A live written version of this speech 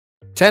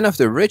10 of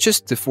the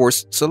richest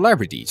divorced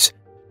celebrities.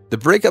 The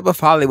breakup of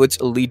Hollywood's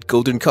elite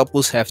golden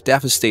couples have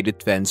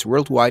devastated fans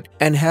worldwide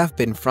and have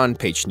been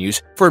front-page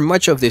news for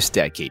much of this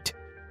decade.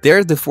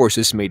 Their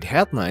divorces made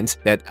headlines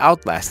that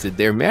outlasted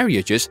their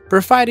marriages,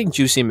 providing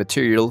juicy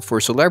material for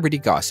celebrity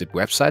gossip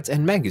websites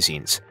and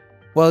magazines.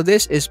 While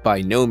this is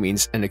by no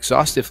means an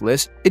exhaustive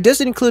list, it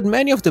does include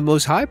many of the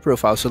most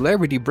high-profile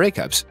celebrity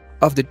breakups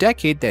of the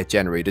decade that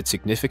generated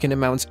significant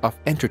amounts of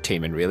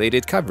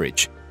entertainment-related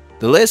coverage.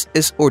 The list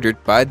is ordered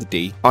by the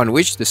day on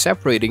which the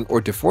separating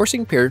or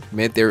divorcing pair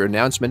made their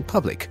announcement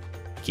public.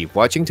 Keep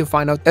watching to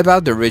find out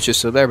about the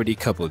richest celebrity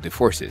couple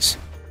divorces.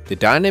 The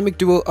dynamic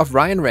duo of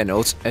Ryan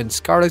Reynolds and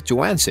Scarlett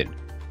Johansson.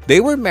 They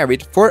were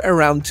married for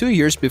around 2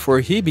 years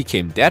before he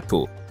became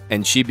Deadpool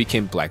and she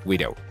became Black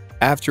Widow.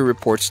 After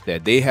reports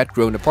that they had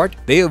grown apart,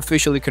 they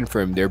officially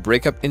confirmed their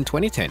breakup in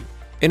 2010.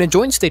 In a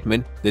joint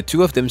statement, the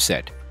two of them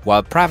said,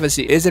 "While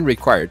privacy isn't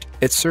required,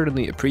 it's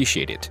certainly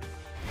appreciated."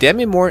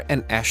 Demi Moore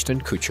and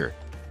Ashton Kutcher.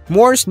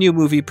 Moore's new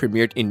movie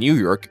premiered in New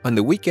York on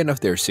the weekend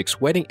of their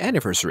 6th wedding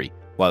anniversary,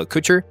 while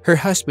Kutcher, her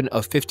husband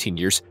of 15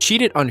 years,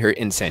 cheated on her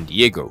in San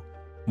Diego.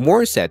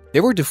 Moore said they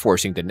were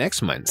divorcing the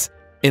next month.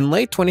 In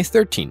late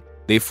 2013,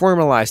 they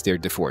formalized their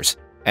divorce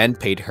and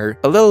paid her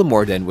a little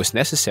more than was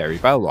necessary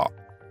by law.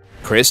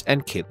 Kris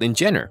and Caitlyn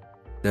Jenner.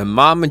 The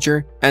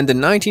momager and the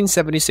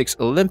 1976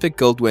 Olympic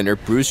gold winner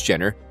Bruce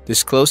Jenner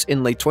disclosed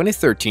in late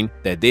 2013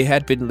 that they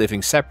had been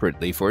living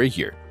separately for a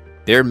year.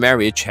 Their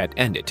marriage had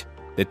ended.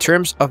 The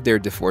terms of their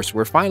divorce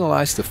were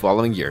finalized the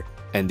following year,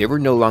 and they were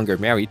no longer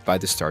married by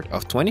the start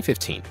of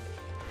 2015.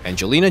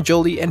 Angelina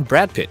Jolie and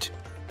Brad Pitt.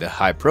 The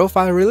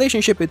high-profile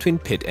relationship between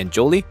Pitt and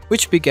Jolie,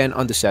 which began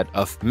on the set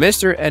of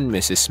Mr. and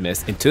Mrs.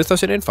 Smith in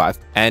 2005,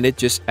 ended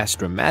just as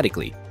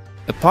dramatically.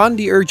 Upon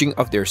the urging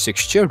of their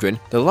 6 children,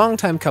 the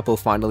longtime couple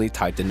finally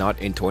tied the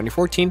knot in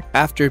 2014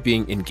 after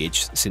being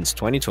engaged since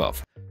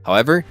 2012.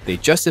 However, they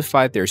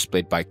justified their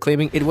split by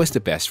claiming it was the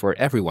best for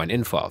everyone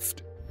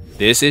involved.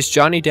 This is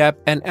Johnny Depp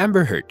and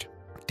Amber Heard.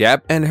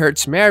 Depp and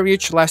Heard's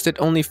marriage lasted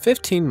only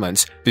 15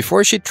 months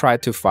before she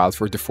tried to file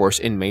for divorce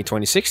in May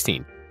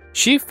 2016.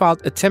 She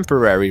filed a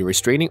temporary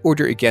restraining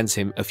order against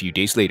him a few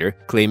days later,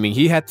 claiming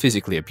he had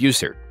physically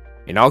abused her.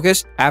 In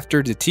August,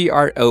 after the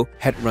TRO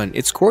had run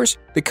its course,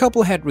 the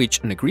couple had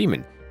reached an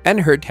agreement, and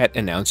Heard had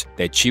announced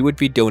that she would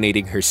be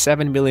donating her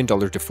 $7 million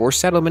divorce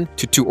settlement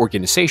to 2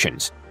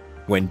 organizations.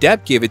 When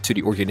Depp gave it to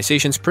the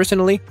organizations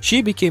personally,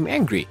 she became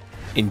angry.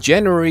 In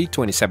January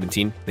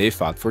 2017, they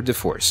filed for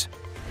divorce.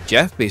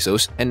 Jeff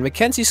Bezos and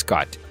Mackenzie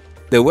Scott.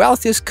 The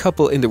wealthiest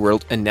couple in the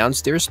world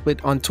announced their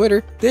split on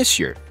Twitter this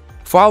year.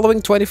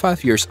 Following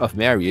 25 years of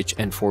marriage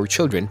and 4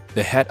 children,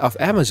 the head of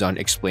Amazon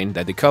explained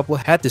that the couple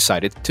had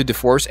decided to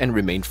divorce and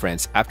remain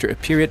friends after a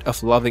period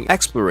of loving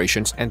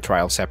explorations and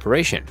trial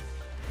separation.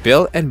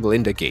 Bill and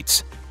Melinda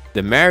Gates.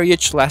 The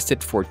marriage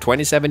lasted for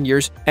 27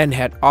 years and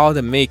had all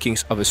the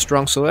makings of a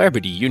strong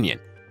celebrity union,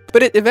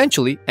 but it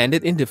eventually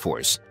ended in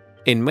divorce.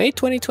 In May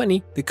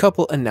 2020, the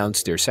couple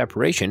announced their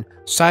separation,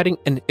 citing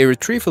an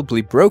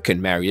irretrievably broken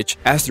marriage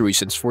as the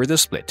reasons for the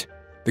split.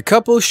 The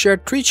couple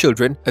shared 3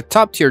 children, a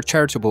top-tier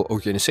charitable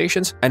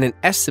organizations, and an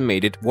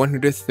estimated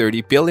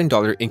 $130 billion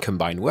in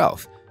combined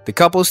wealth. The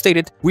couple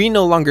stated, "We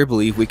no longer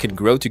believe we can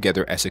grow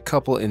together as a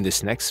couple in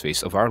this next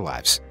phase of our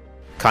lives."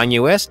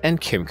 Kanye West and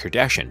Kim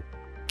Kardashian.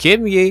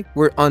 Kim Ye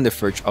were on the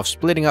verge of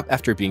splitting up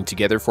after being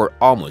together for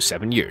almost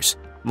 7 years,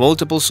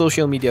 multiple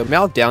social media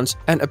meltdowns,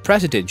 and a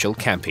presidential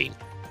campaign.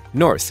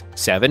 North,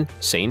 7,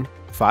 Sane,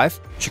 5,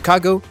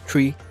 Chicago,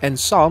 3, and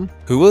Psalm,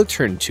 who will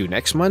turn 2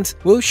 next month,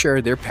 will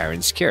share their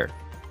parents' care.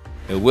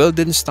 The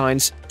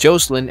Wildensteins,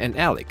 Jocelyn and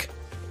Alec.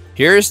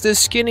 Here's the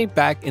skinny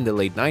back in the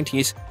late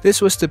 90s.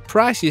 This was the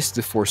priciest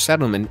divorce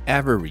settlement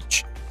ever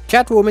reached.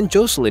 Catwoman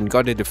Jocelyn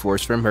got a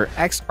divorce from her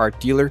ex-art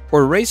dealer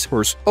or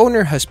racehorse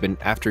owner husband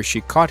after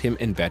she caught him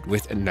in bed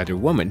with another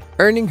woman,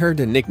 earning her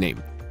the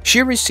nickname.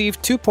 She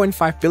received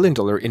 $2.5 billion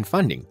in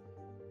funding.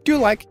 Do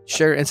like,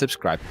 share, and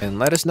subscribe, and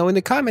let us know in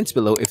the comments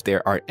below if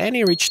there are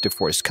any rich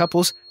divorced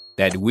couples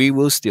that we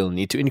will still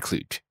need to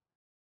include.